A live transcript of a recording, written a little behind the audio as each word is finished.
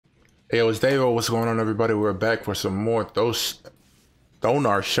Hey, yo, it's Davo. What's going on, everybody? We're back for some more those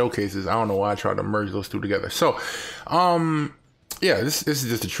THOR showcases. I don't know why I tried to merge those two together. So, yeah, this is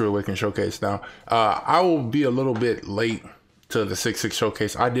just a True Awaken showcase now. I will be a little bit late to the 6/6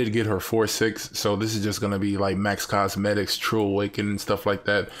 showcase. I did get her 4/6, so this is just gonna be like Max Cosmetics, True Awaken, and stuff like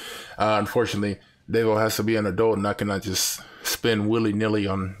that. Unfortunately, Davo has to be an adult, and I cannot just spin willy-nilly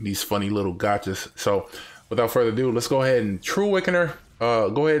on these funny little gotchas. So, without further ado, let's go ahead and True Awaken her.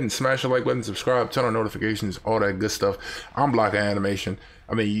 Go ahead and smash the like button, subscribe, turn on notifications, all that good stuff. I'm blocking animation.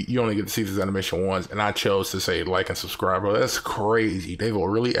 I mean, you only get to see this animation once, and I chose to say like and subscribe, bro. That's crazy. They've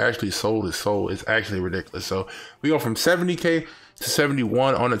really actually sold his soul. It's actually ridiculous. So we go from 70k to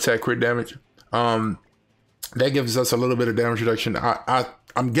 71 on attack crit damage. That gives us a little bit of damage reduction.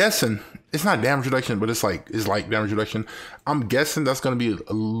 I'm guessing it's not damage reduction, but it's like damage reduction. I'm guessing that's gonna be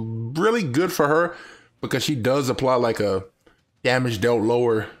really good for her because she does apply like a damage dealt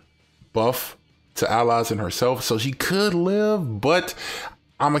lower buff to allies and herself, so she could live. But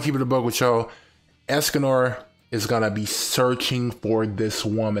I'm gonna keep it a bug with y'all. Escanor is gonna be searching for this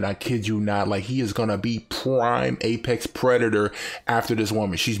woman. I kid you not. Like, he is gonna be prime apex predator after this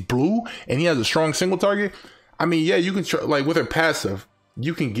woman. She's blue and he has a strong single target. I mean, yeah, you can like with her passive,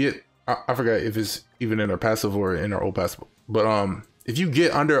 you can get, I forgot if it's even in her passive or in her old passive, but if you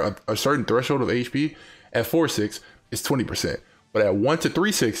get under a certain threshold of HP at 4/6, it's 20%. But at 1 to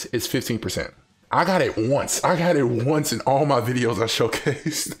 3/6, it's 15%. I got it once. I got it once in all my videos I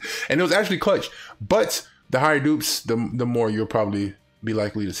showcased. And it was actually clutch. But the higher dupes, the more you'll probably be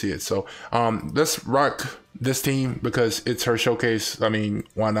likely to see it. So let's rock this team because it's her showcase. I mean,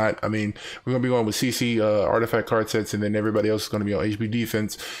 why not? I mean, we're going to be going with CC artifact card sets, and then everybody else is going to be on HP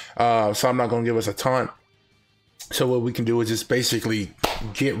defense. So I'm not going to give us a taunt. So what we can do is just basically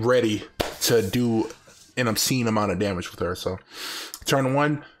get ready to do an obscene amount of damage with her. So turn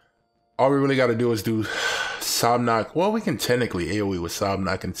one, all we really got to do is do Sobknock. Well, we can technically AoE with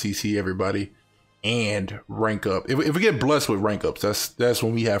Sobknock and CC everybody and rank up. If we get blessed with rank ups, that's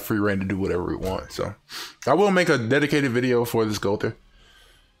when we have free reign to do whatever we want. So I will make a dedicated video for this Gother.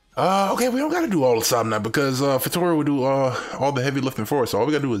 Okay, we don't got to do all the Sobknock because for THOR we do all the heavy lifting for us. So all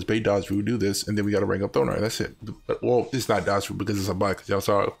we got to do is bait dodge. We do this, and then we got to rank up THOR. That's it. But, well, it's not dodge because it's a bot, because y'all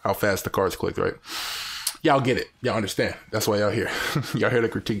saw how fast the cards clicked, right? Y'all get it. Y'all understand. That's why y'all here. Y'all here to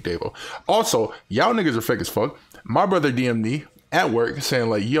critique Davo. Also, y'all niggas are fake as fuck. My brother DM'd me at work saying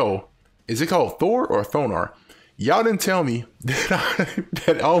like, yo, is it called THOR or THOR? Y'all didn't tell me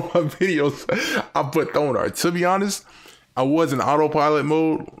that all my videos I put THOR. To be honest, I was in autopilot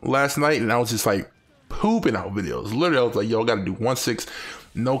mode last night and I was just like pooping out videos. Literally, I was like, yo, I gotta do 1/6.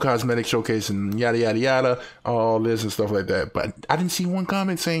 No cosmetic showcase and yada yada yada, all this and stuff like that. But I didn't see one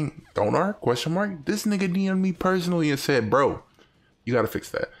comment saying THOR ? This nigga DM'd me personally and said, bro, you gotta fix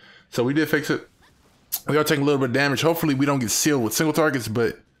that. So we did fix it. We are taking a little bit of damage. Hopefully we don't get sealed with single targets,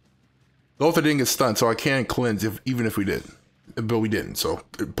 but Lothar didn't get stunned, so I can cleanse even if we did. But we didn't, so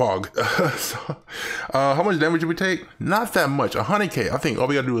pog. So, how much damage did we take? Not that much. 100k. I think all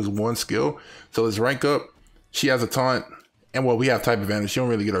we gotta do is one skill. So let's rank up. She has a taunt. And well, we have type advantage. She don't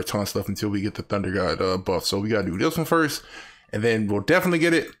really get our taunt stuff until we get the Thunder God buff. So we gotta do this one first, and then we'll definitely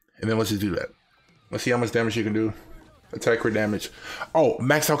get it. And then let's just do that. Let's see how much damage you can do. Attack crit damage. Oh,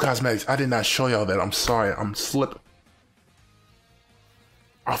 max out cosmetics. I did not show y'all that. I'm sorry. I'm slipping.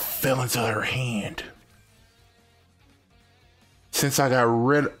 I fell into her hand. Since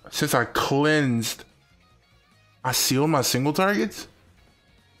I cleansed, I sealed my single targets.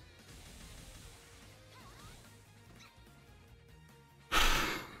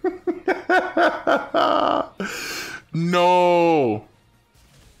 No.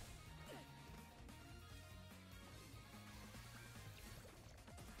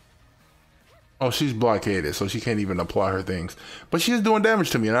 Oh, she's blockaded, so she can't even apply her things. But she is doing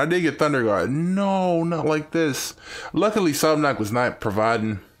damage to me, and I did get Thunder Guard. No, not like this. Luckily, Sobknock was not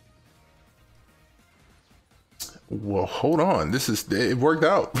providing. Well, hold on. It worked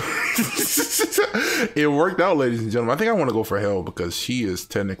out. It worked out, ladies and gentlemen. I think I want to go for Hell because she is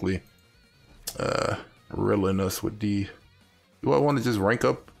technically riddling us with D. Do I want to just rank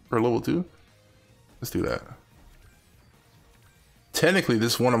up her level 2? Let's do that. Technically,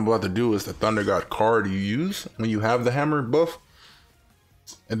 this one I'm about to do is the Thunder God card you use when you have the hammer buff.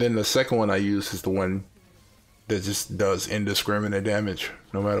 And then the second one I use is the one that just does indiscriminate damage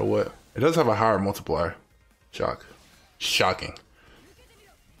no matter what. It does have a higher multiplier. Shocking.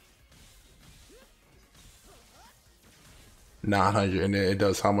 900, and then it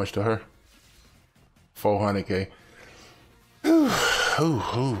does how much to her? 400k.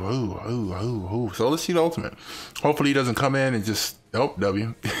 So let's see the ultimate. Hopefully he doesn't come in and just, oh,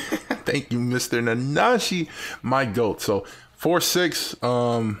 W. Thank you, Mr. Nanashi, my goat. So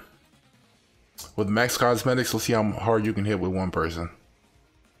 4-6 with max cosmetics. Let's see how hard you can hit with one person.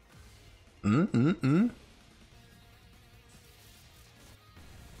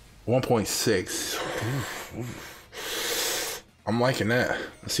 1.6. I'm liking that.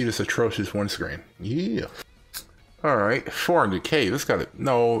 Let's see this atrocious one screen. Yeah. All right, 400K. This got it.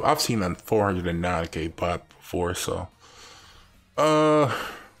 No, I've seen a 409K pop before, so.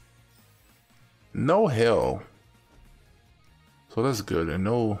 No hell. So that's good. And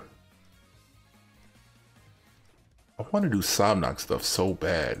no. I want to do Sobnox stuff so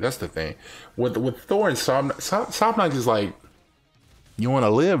bad. That's the thing. With Thor and Sobnox is like, you want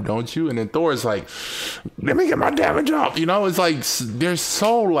to live, don't you? And then Thor is like, let me get my damage up. You know, it's like they're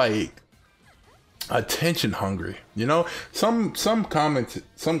so like attention hungry. You know, some comment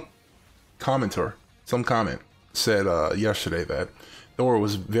said yesterday that Thor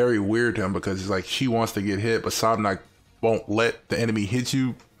was very weird to him because it's like she wants to get hit, but Sobnox won't let the enemy hit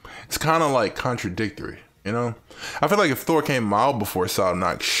you. It's kind of like contradictory. You know, I feel like if Thor came out before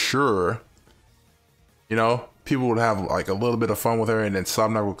Sobnox, sure, you know, people would have like a little bit of fun with her, and then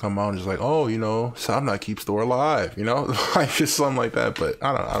Sobnox would come out and just like, oh, you know, Sobnox keeps Thor alive, you know, like just something like that. But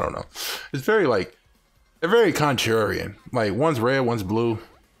I don't know. It's very like, they're very contrarian. Like one's red, one's blue.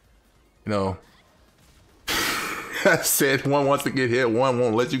 You know, I said one wants to get hit, one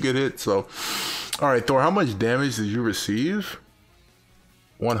won't let you get hit. So, all right, Thor, how much damage did you receive?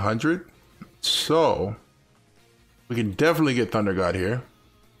 100. So. We can definitely get Thunder God here.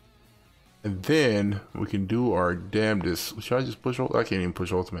 And then we can do our damnedest. Should I just push? I can't even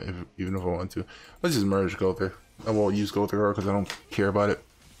push ultimate even if I want to. Let's just merge Gother. I won't use Gother because I don't care about it.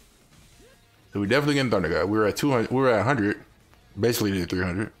 So we definitely get Thunder God. We were at 200. We were at 100. Basically did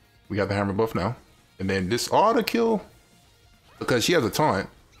 300. We got the hammer buff now. And then this auto kill. Because she has a taunt.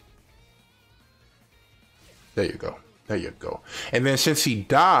 There you go. There you go. And then since he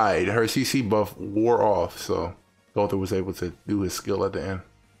died, her CC buff wore off. So Gother was able to do his skill at the end.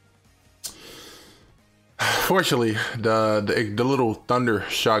 Fortunately, the little thunder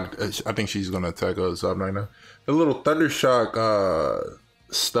shock. I think she's gonna attack us up right now. The little thunder shock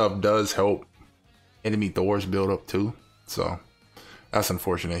stuff does help enemy Thor's build up too. So that's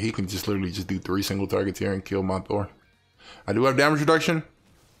unfortunate. He can just literally just do 3 single targets here and kill my Thor. I do have damage reduction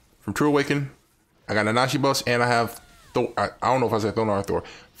from True Awaken. I got Nanashi buffs and I have Thor. I don't know if I said Thor or Thor.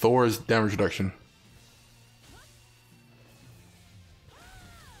 Thor's damage reduction.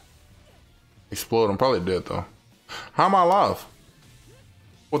 Explode. I'm probably dead though. How am I alive?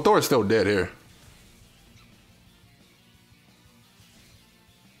 Well, Thor is still dead here.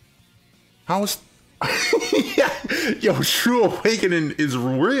 How is? Yeah. Yo, True Awakening is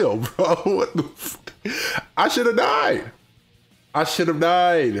real, bro. What the fuck? I should have died. I should have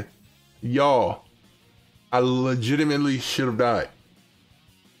died. Y'all, I legitimately should have died.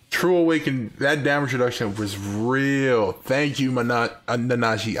 True Awaken, that damage reduction was real. Thank you,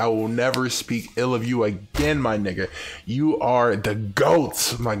 Nanashi. I will never speak ill of you again, my nigga. You are the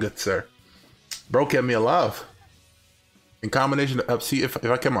GOAT, my good sir. Bro kept me alive. In combination of, see, if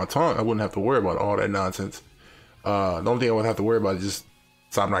I kept my tongue, I wouldn't have to worry about all that nonsense. The only thing I would have to worry about is just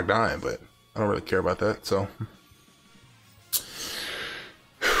Sobnox dying, but I don't really care about that, so.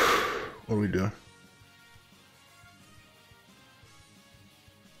 What are we doing?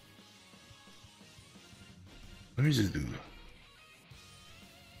 Let me just do.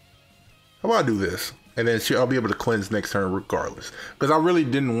 How about I do this? And then I'll be able to cleanse next turn regardless. Because I really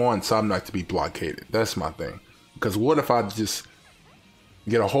didn't want Sobnox to be blockaded. That's my thing. Because what if I just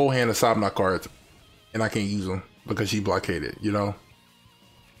get a whole hand of Sobnox cards and I can't use them because she blockaded, you know?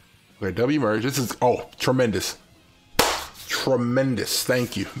 Okay, W merge. This is, oh, tremendous. Tremendous.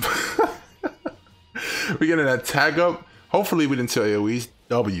 Thank you. We're getting that tag up. Hopefully we didn't tell AoE's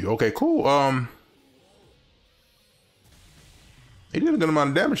W. Okay, cool. He did a good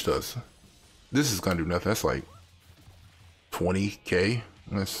amount of damage to us. This is gonna do nothing. That's like 20k.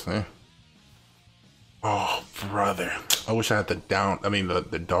 Let's see. Oh, brother. I wish I had the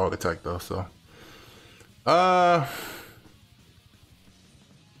the dog attack though, so. I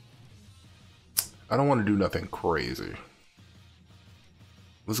don't want to do nothing crazy.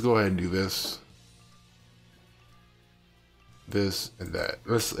 Let's go ahead and do this. This and that.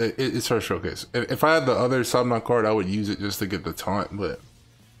 It's her showcase. If I had the other Sobnox card, I would use it just to get the taunt, but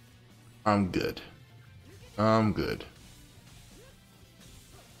I'm good. I'm good.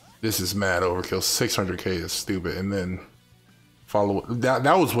 This is mad overkill. 600k is stupid. And then follow that.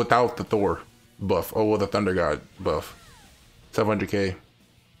 That was without the Thor buff. Oh, well, the Thunder God buff. 700k.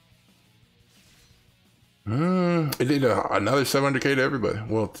 It did another 700k to everybody.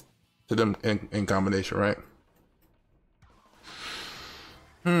 Well, to them in combination, right?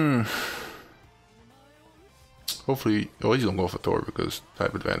 Hopefully, oh, he's gonna go for Thor because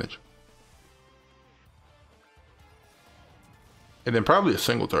type advantage. And then probably a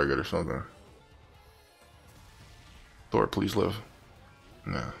single target or something. Thor, please live.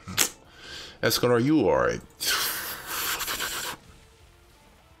 Nah. Escanor, you alright.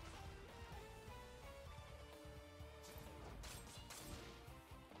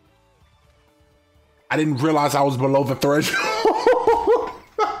 I didn't realize I was below the threshold.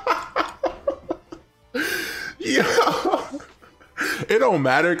 Yeah. It don't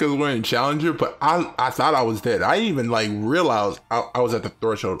matter because we're in Challenger, but I thought I was dead. I didn't even like realize I was at the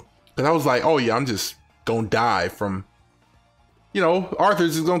threshold. Because I was like, oh yeah, I'm just gonna die from, you know,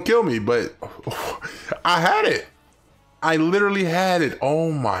 Arthur's just gonna kill me. But I had it. I literally had it.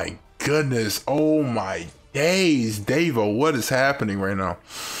 Oh my goodness. Oh my days. Davo, what is happening right now?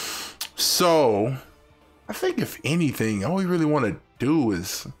 So I think if anything, all we really want to do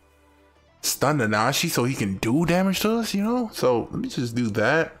is stun the Nashi so he can do damage to us, you know? So let me just do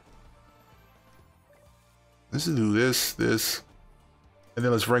that. Let's do this, and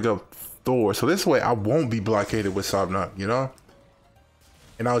then let's rank up Thor. So this way I won't be blockaded with Sobnok, you know?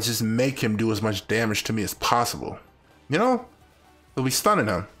 And I'll just make him do as much damage to me as possible. You know? So we stunning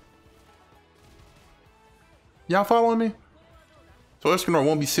him. Y'all following me? So Escanor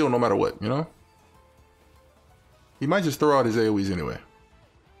won't be sealed no matter what, you know? He might just throw out his AoEs anyway.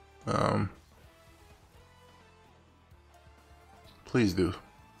 Please do.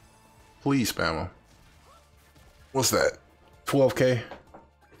 Please spam him. What's that? 12K?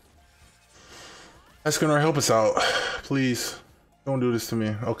 Escanor, help us out. Please. Don't do this to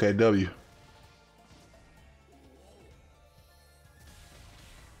me. Okay, W.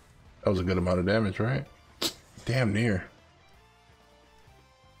 That was a good amount of damage, right? Damn near.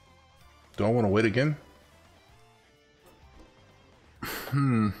 Do I want to wait again?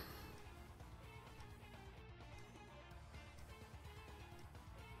 I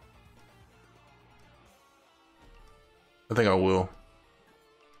think I will.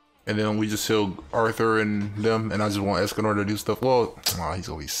 And then we just seal Arthur and them, and I just want Escanor to do stuff. Well, oh, he's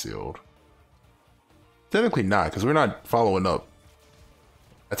always sealed. Technically not, because we're not following up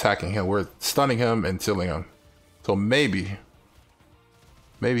attacking him. We're stunning him and sealing him. So maybe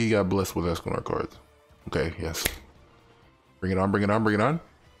he got blessed with Escanor cards. Okay, yes. Bring it on, bring it on, bring it on.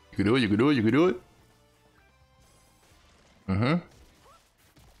 You can do it, you can do it, you can do it.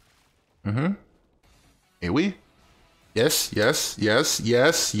 Here we? Yes, yes, yes,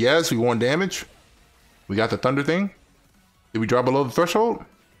 yes, yes. We want damage. We got the thunder thing. Did we drop below the threshold?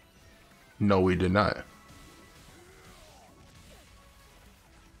 No, we did not.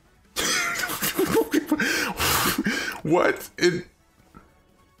 What?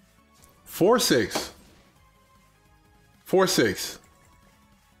 4-6. 4-6.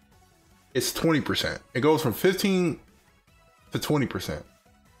 It's 20%. It goes from 15 to 20%.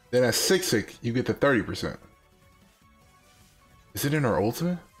 Then at 6-6, you get to 30%. Is it in our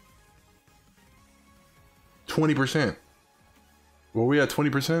ultimate? 20%. Were we at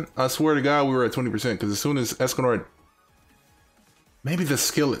 20%? I swear to God, we were at 20% because as soon as Escanor, maybe the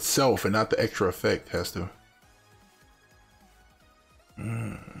skill itself and not the extra effect has to.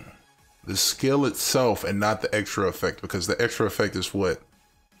 The skill itself and not the extra effect, because the extra effect is what?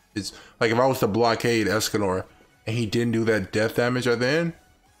 It's like if I was to blockade Escanor and he didn't do that death damage at the end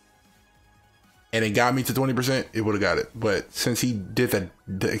and it got me to 20%, it would have got it. But since he did that,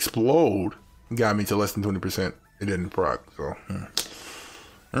 the explode got me to less than 20%, it didn't proc. So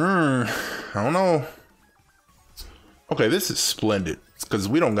I don't know. Okay, this is splendid because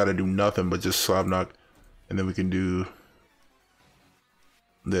we don't got to do nothing but just Sobnok, and then we can do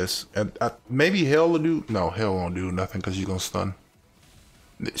this. And maybe Hell will do. No, Hell won't do nothing because she's gonna stun.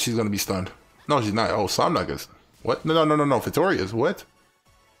 She's gonna be stunned. No, she's not. Oh, Sobnok is. What? No, no, no, no, no. Victoria is what?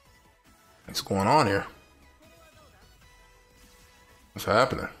 What's going on here? What's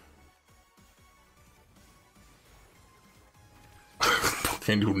happening?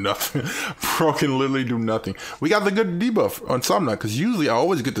 Can't do nothing. Bro can literally do nothing. We got the good debuff on Sobnok because usually I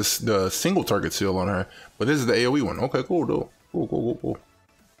always get the single target seal on her, but this is the AoE one. Okay, cool, though. Cool, cool, cool, cool.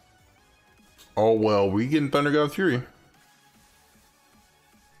 Oh well, we getting Thunder God Fury.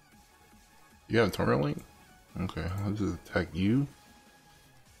 You have a Torment Link? Okay, let's just attack you.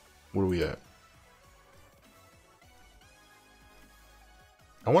 Where are we at?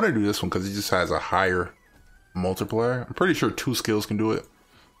 I want to do this one because it just has a higher multiplier. I'm pretty sure 2 skills can do it.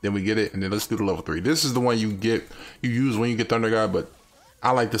 Then we get it, and then let's do the level 3. This is the one you use when you get Thunder God, but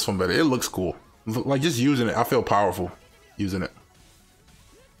I like this one better. It looks cool. Like just using it, I feel powerful using it.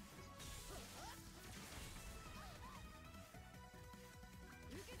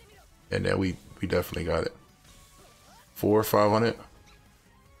 And then we definitely got it. 500.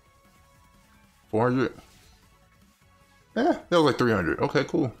 400. Yeah, that was like 300. Okay,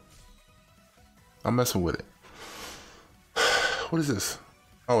 cool. I'm messing with it. What is this?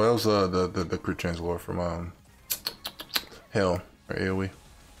 Oh, that was the crit chance lore from Hell or AoE.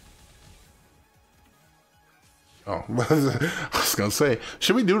 Oh, I was gonna say,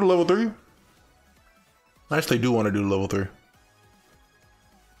 should we do the level 3? I actually do want to do level 3.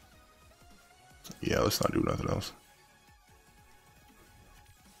 Yeah, let's not do nothing else.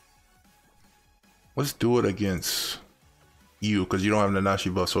 Let's do it against you, because you don't have the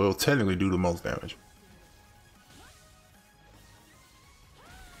Nanashi buff, so it'll technically do the most damage.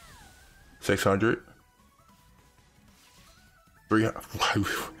 600. 300.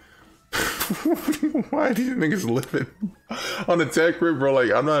 Why are these niggas living on the tech rip, bro? Like,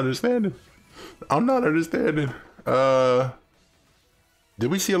 I'm not understanding. I'm not understanding.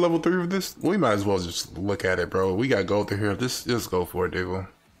 Did we see a level 3 of this? We might as well just look at it, bro. We got gold through here. Just go for it, Diggle.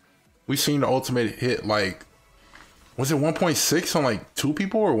 We seen the ultimate hit, like, was it 1.6 on like 2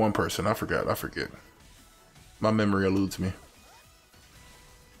 people or 1 person? I forget. My memory eludes me.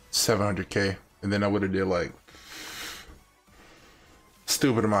 700k, and then I would have did like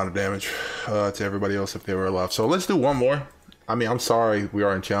stupid amount of damage to everybody else if they were alive. So let's do one more. I mean, I'm sorry, we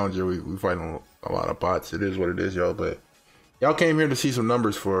are in Challenger. We fighting a lot of bots. It is what it is, y'all. But y'all came here to see some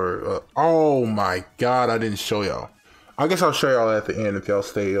numbers for. Oh my god, I didn't show y'all. I guess I'll show y'all at the end if y'all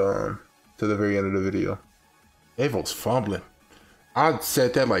stay to the very end of the video. Avo's fumbling. I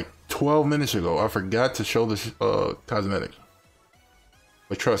said that like 12 minutes ago. I forgot to show the cosmetics.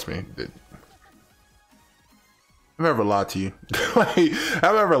 But trust me, I've never lied to you. Like,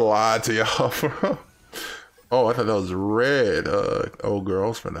 I've never lied to y'all. Oh, I thought that was red. Old girl, I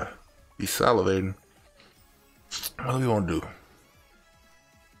was finna be salivating. What do we want to do?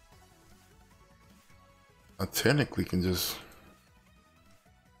 I technically can just...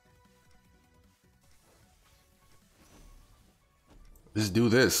 do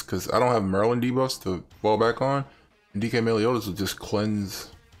this, because I don't have Merlin debuffs to fall back on. And DK Meliodas will just cleanse.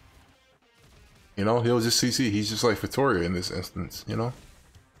 You know, he'll just CC. He's just like Vittoria in this instance, you know?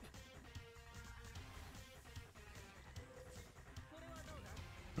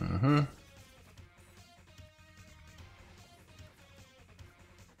 We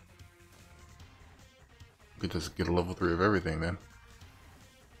could just get a level 3 of everything then.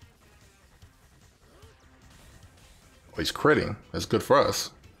 Oh, he's critting. That's good for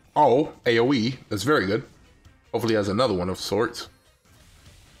us. Oh, AoE. That's very good. Hopefully he has another one of sorts.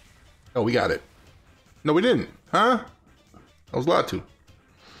 Oh, we got it. No, we didn't. Huh? I was lied to.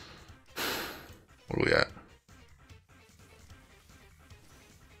 What do we got?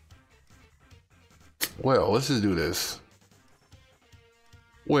 Well, let's just do this.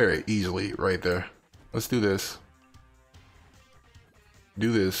 Wear it easily right there. Let's do this.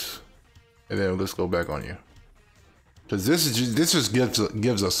 Do this. And then let's go back on you. Because this just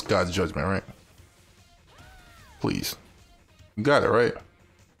gives us God's judgment, right? Please. You got it, right?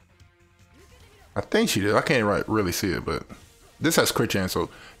 I think she did. I can't really see it, but this has crit chance, so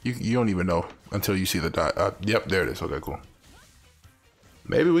you don't even know until you see the dot. Yep, there it is. Okay, cool.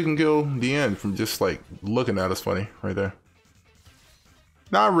 Maybe we can kill the end from just like looking at us funny right there.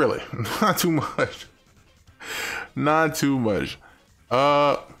 Not really. Not too much. Not too much.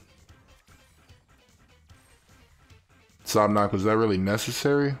 Sobnock, was that really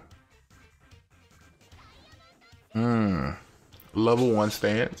necessary? Level 1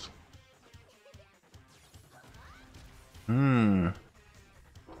 stance.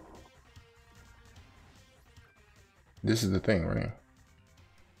 This is the thing, right?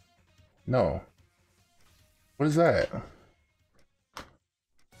 No. What is that?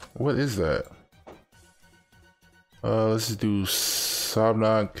 What is that? Let's just do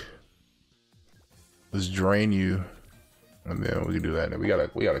Sobnock. Let's drain you. And then we can do that. We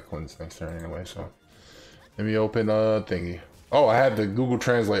gotta cleanse next turn anyway, so let me open thingy. Oh, I had the Google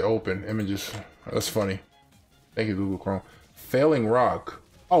Translate open images. That's funny. Thank you, Google Chrome. Failing rock.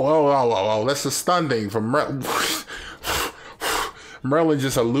 Oh, that's the stun thing from Merlin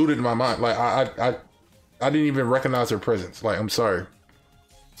just eluded my mind. Like I didn't even recognize her presence. Like, I'm sorry.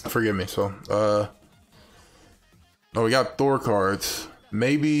 Forgive me. So oh, we got Thor cards.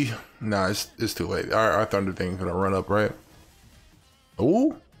 Maybe nah, it's too late. Our thunder thing's gonna run up, right?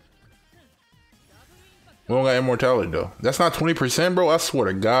 Ooh. We don't got immortality though. That's not 20%, bro. I swear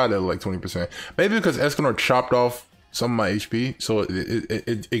to God, that's like 20%. Maybe because Escanor chopped off some of my HP, so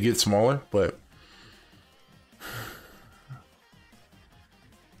it gets smaller. But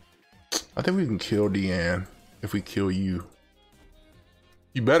I think we can kill Deanne if we kill you.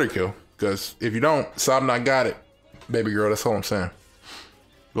 You better kill, because if you don't, Sob not got it. Baby girl, that's all I'm saying.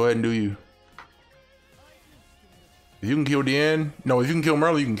 Go ahead and do you. If you can kill Diane, no, if you can kill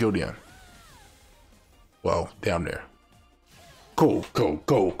Merle, you can kill Diane. Well, down there. Cool.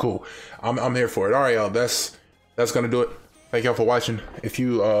 I'm here for it. All right, y'all. That's gonna do it. Thank y'all for watching. If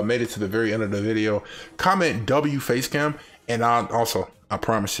you made it to the very end of the video, comment W facecam, and I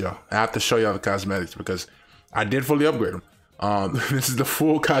promise y'all, I have to show y'all the cosmetics because I did fully upgrade them. This is the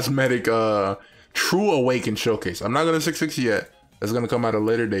full cosmetic true awaken showcase. I'm not gonna 660 yet. That's gonna come at a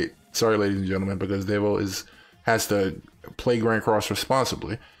later date. Sorry, ladies and gentlemen, because Devo has to play Grand Cross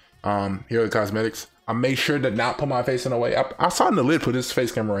responsibly. Here are the cosmetics. I made sure to not put my face in the way. I saw in the lid put this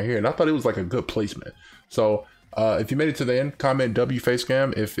face camera right here, and I thought it was like a good placement. So if you made it to the end, comment W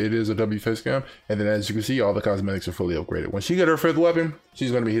facecam if it is a W facecam, and then as you can see, all the cosmetics are fully upgraded. When she get her 5th weapon,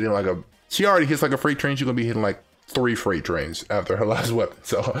 she's gonna be hitting like she already hits like a freight train. She's gonna be hitting like 3 freight trains after her last weapon.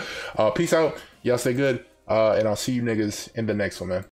 So peace out, y'all stay good, and I'll see you niggas in the next one, man.